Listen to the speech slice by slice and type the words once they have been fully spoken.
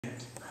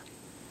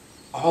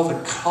all the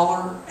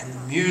color and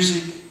the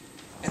music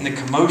and the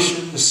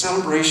commotion, the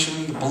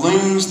celebration, the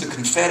balloons, the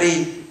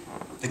confetti,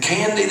 the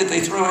candy that they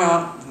throw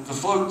out, the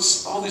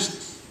floats, all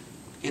this.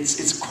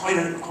 It's quite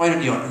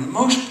a deal. And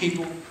most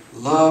people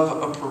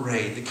love a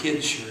parade. The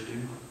kids sure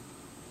do.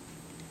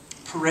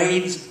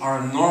 Parades are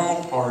a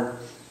normal part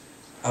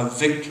of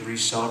victory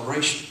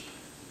celebration.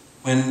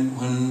 When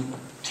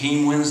a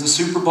team wins the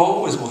Super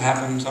Bowl, as will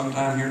happen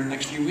sometime here in the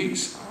next few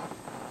weeks,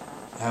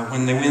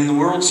 when they win the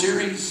World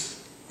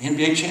Series, the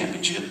NBA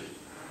championship,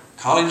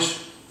 college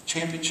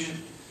championship,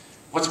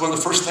 what's one of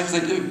the first things they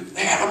do?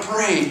 They have a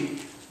parade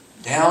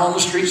down the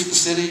streets of the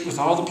city with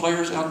all the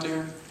players out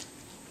there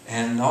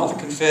and all the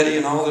confetti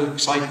and all the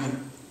excitement.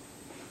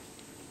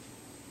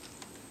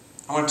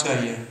 I want to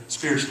tell you,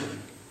 spiritually,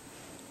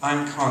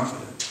 I'm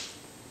confident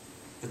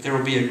that there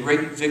will be a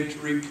great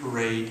victory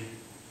parade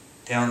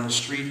down the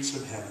streets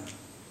of heaven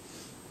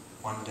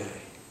one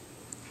day.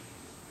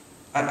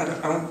 I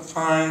don't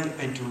find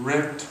a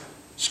direct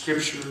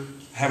scripture,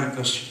 I haven't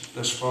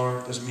thus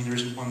far, doesn't mean there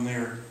isn't one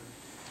there,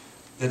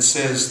 that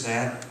says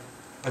that,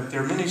 but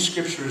there are many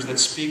scriptures that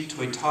speak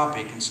to a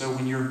topic, and so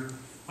when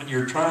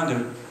you're trying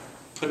to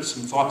put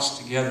some thoughts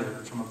together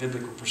from a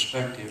biblical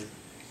perspective,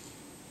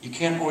 you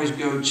can't always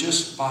go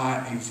just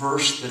by a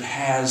verse that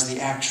has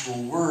the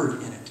actual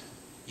word in it.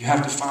 You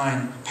have to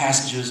find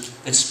passages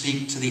that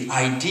speak to the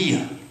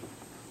idea,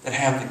 that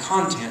have the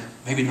content,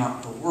 maybe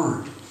not the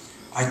word.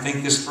 I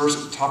think this verse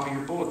at the top of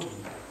your bulletin,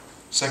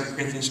 2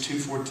 Corinthians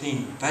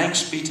 2:14.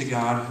 Thanks be to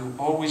God who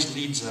always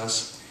leads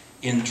us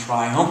in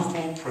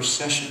triumphal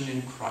procession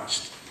in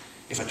Christ.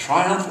 If a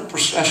triumphal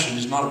procession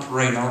is not a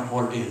parade, I don't know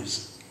what it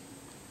is.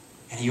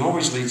 And He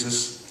always leads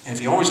us, and if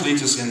He always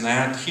leads us in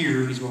that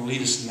here, He's going to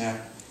lead us in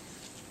that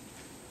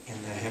in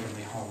the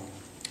heavenly home.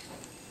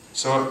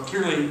 So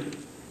clearly,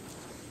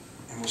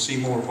 and we'll see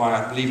more why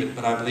I believe it,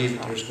 but I believe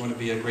that there's going to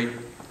be a great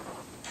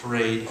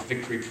parade,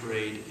 victory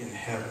parade in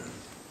heaven.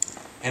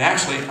 And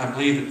actually, I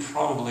believe that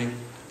probably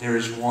there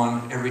is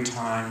one every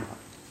time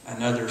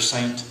another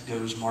saint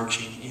goes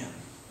marching in.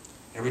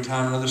 Every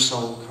time another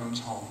soul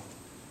comes home,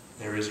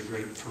 there is a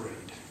great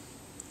parade.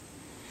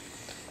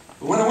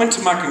 But when I went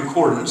to my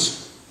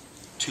concordance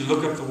to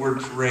look up the word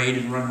parade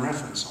and run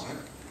reference on it,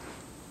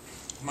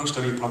 most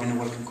of you probably know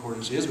what a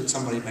concordance is, but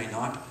somebody may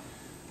not.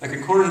 A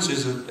concordance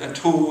is a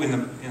tool in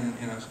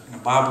a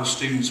Bible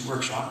student's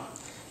workshop.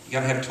 You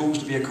got to have tools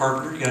to be a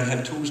carpenter. You got to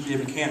have tools to be a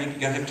mechanic.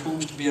 You got to have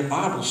tools to be a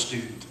Bible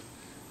student.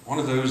 One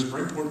of those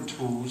very important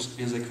tools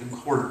is a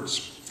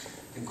concordance.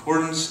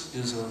 Concordance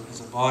is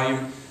a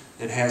volume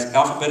that has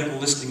alphabetical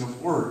listing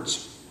of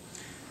words,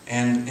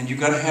 and you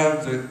got to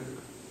have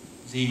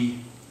the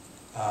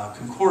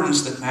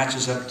concordance that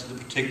matches up to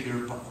the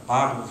particular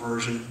Bible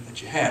version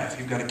that you have. If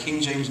you've got a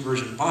King James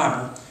Version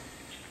Bible,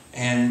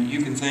 and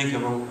you can think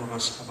of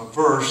a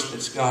verse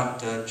that's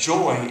got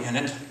joy in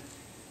it,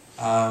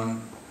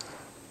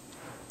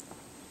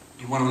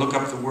 you want to look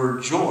up the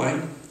word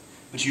joy,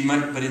 but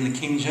in the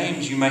King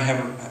James you may have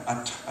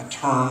a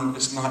term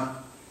that's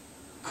not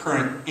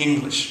current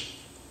English.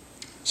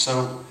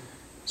 So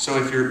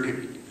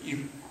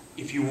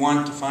if you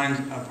want to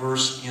find a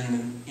verse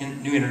in the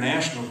New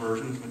International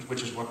Version,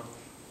 which is what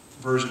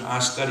version I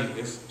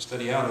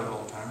study out of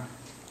all the time,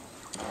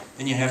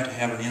 then you have to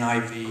have an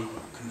NIV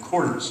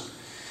concordance.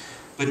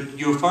 But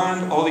you'll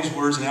find all these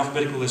words in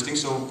alphabetical listing.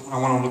 So when I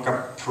want to look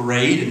up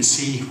parade and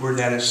see where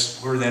that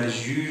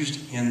is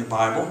used in the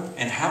Bible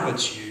and how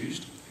it's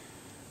used,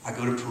 I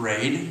go to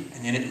parade,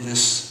 and then it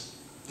lists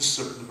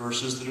the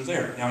verses that are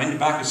there. Now, in the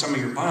back of some of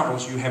your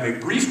Bibles, you have a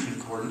brief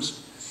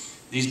concordance.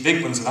 These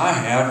big ones that I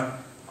have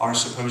are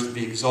supposed to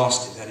be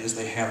exhaustive. That is,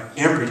 they have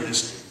every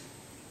listing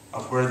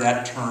of where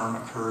that term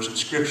occurs in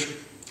Scripture.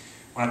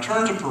 When I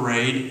turned to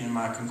parade in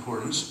my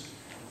concordance,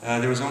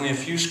 there was only a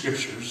few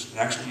scriptures that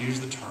actually use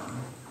the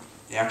term,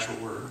 the actual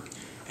word,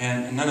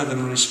 and none of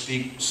them really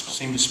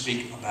seem to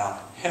speak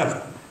about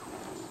heaven.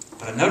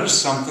 But I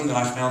noticed something that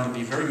I found to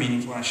be very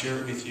meaningful, and I share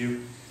it with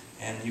you,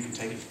 and you can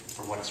take it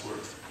for what it's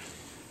worth.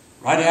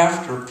 Right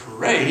after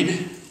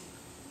parade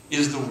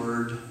is the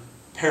word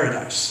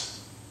paradise.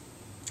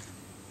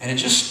 And it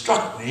just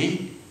struck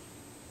me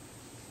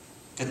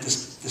that the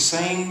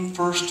same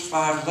first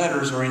 5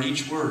 letters are in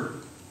each word.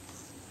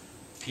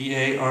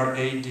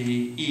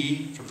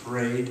 P-A-R-A-D-E for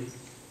parade,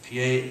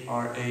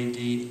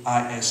 P-A-R-A-D-I-S-E,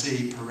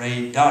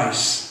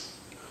 parade-dice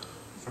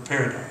for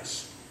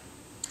paradise.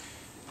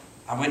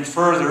 I went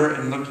further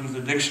and looked into the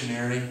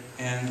dictionary,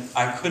 and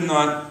I could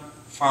not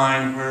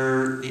find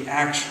where the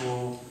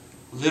actual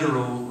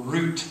literal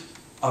root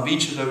of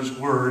each of those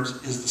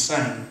words is the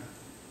same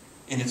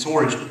in its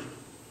origin.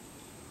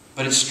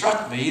 But it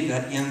struck me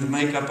that in the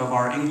makeup of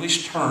our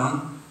English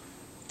term,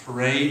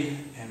 parade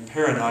and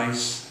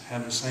paradise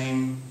have the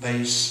same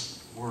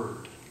base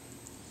word.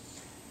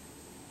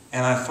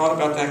 And I thought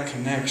about that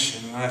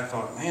connection, and I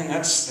thought, man,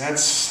 that's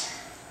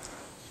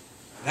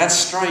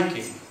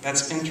striking.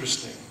 That's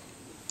interesting.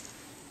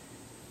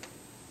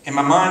 And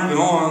my mind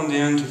went on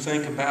then to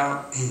think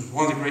about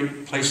one of the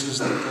great places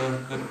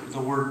that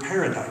the word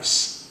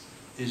paradise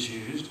is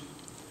used.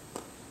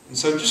 And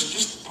so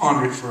just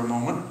ponder it for a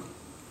moment.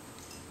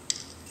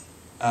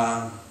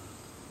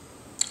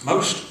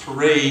 Most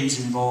parades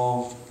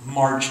involve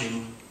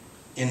marching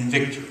in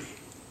victory.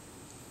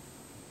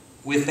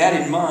 With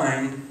that in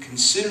mind,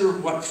 consider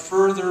what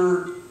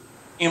further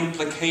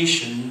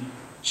implication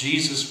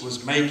Jesus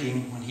was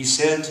making when he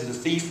said to the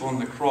thief on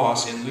the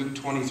cross in Luke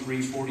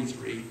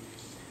 23:43,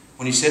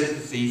 when he said to the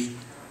thief,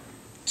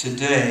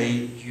 "Today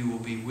you will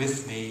be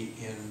with me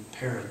in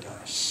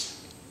paradise."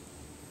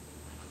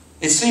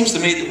 It seems to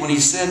me that when he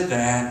said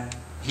that,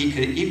 he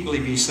could equally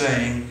be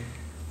saying,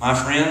 "My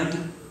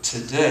friend,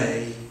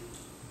 today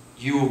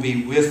you will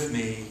be with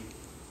me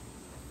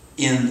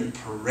in the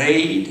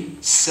parade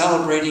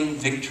celebrating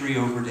victory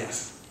over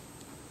death."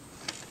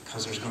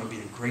 Because there's going to be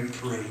a great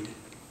parade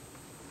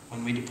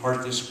when we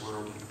depart this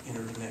world and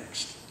enter the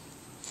next.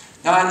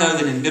 Now I know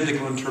that in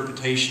biblical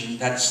interpretation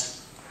that's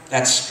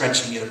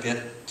stretching it a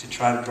bit to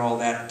try to draw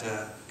that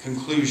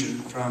conclusion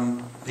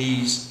from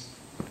these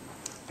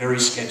very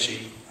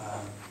sketchy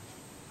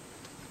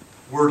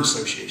word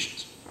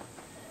associations.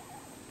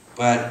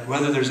 But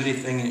whether there's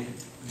anything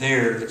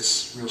there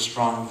that's real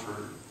strong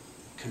for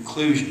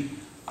conclusion,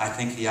 I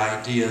think the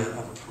idea of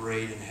a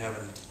parade in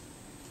heaven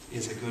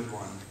is a good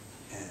one.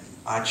 And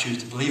I choose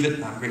to believe it,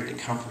 and I'm greatly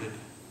comforted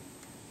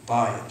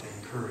by it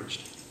and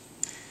encouraged.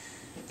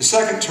 The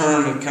second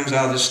term that comes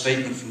out of this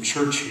statement from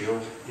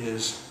Churchill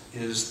is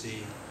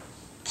the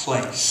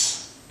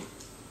place.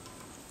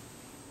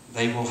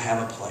 They will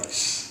have a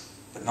place.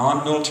 The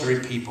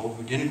non-military people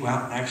who didn't go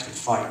out and actually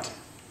fight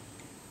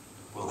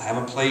will have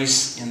a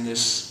place in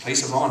this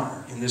place of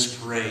honor in this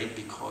parade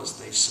because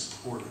they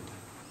supported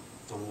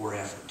the war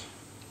effort.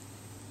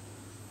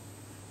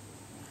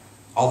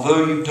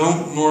 Although you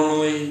don't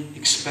normally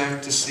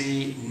expect to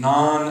see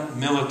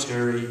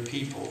non-military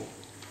people,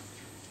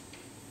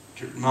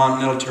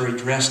 non-military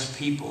dressed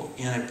people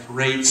in a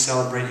parade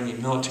celebrating a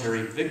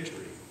military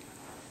victory,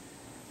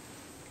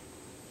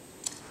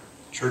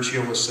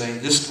 Churchill was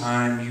saying this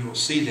time you will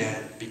see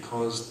that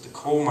because the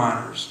coal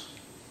miners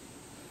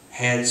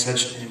had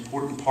such an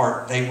important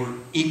part. They were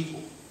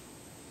equal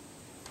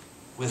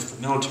with the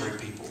military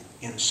people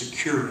in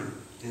securing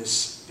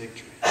this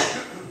victory.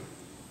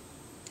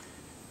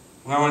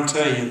 Well, I want to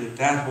tell you that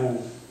that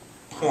whole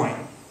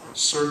point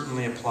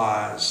certainly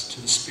applies to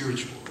the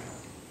spiritual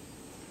realm.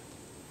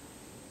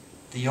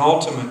 The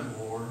ultimate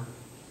war,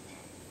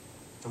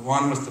 the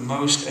one with the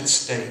most at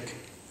stake,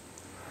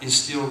 is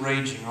still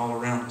raging all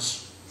around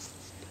us.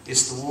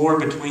 It's the war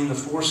between the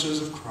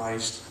forces of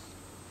Christ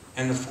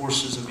and the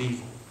forces of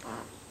evil,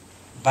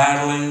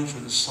 battling for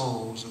the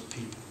souls of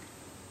people.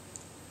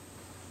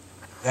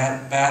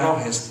 That battle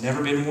has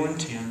never been more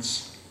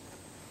intense,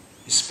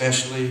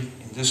 especially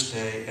in this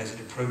day as it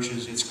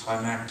approaches its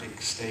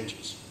climactic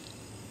stages.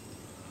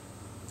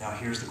 Now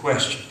here's the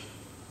question.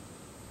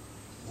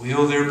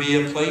 Will there be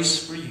a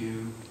place for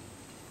you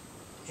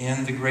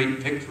in the great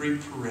victory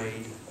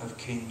parade of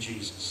King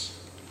Jesus?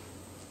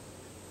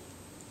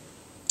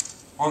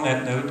 On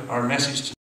that note, our message today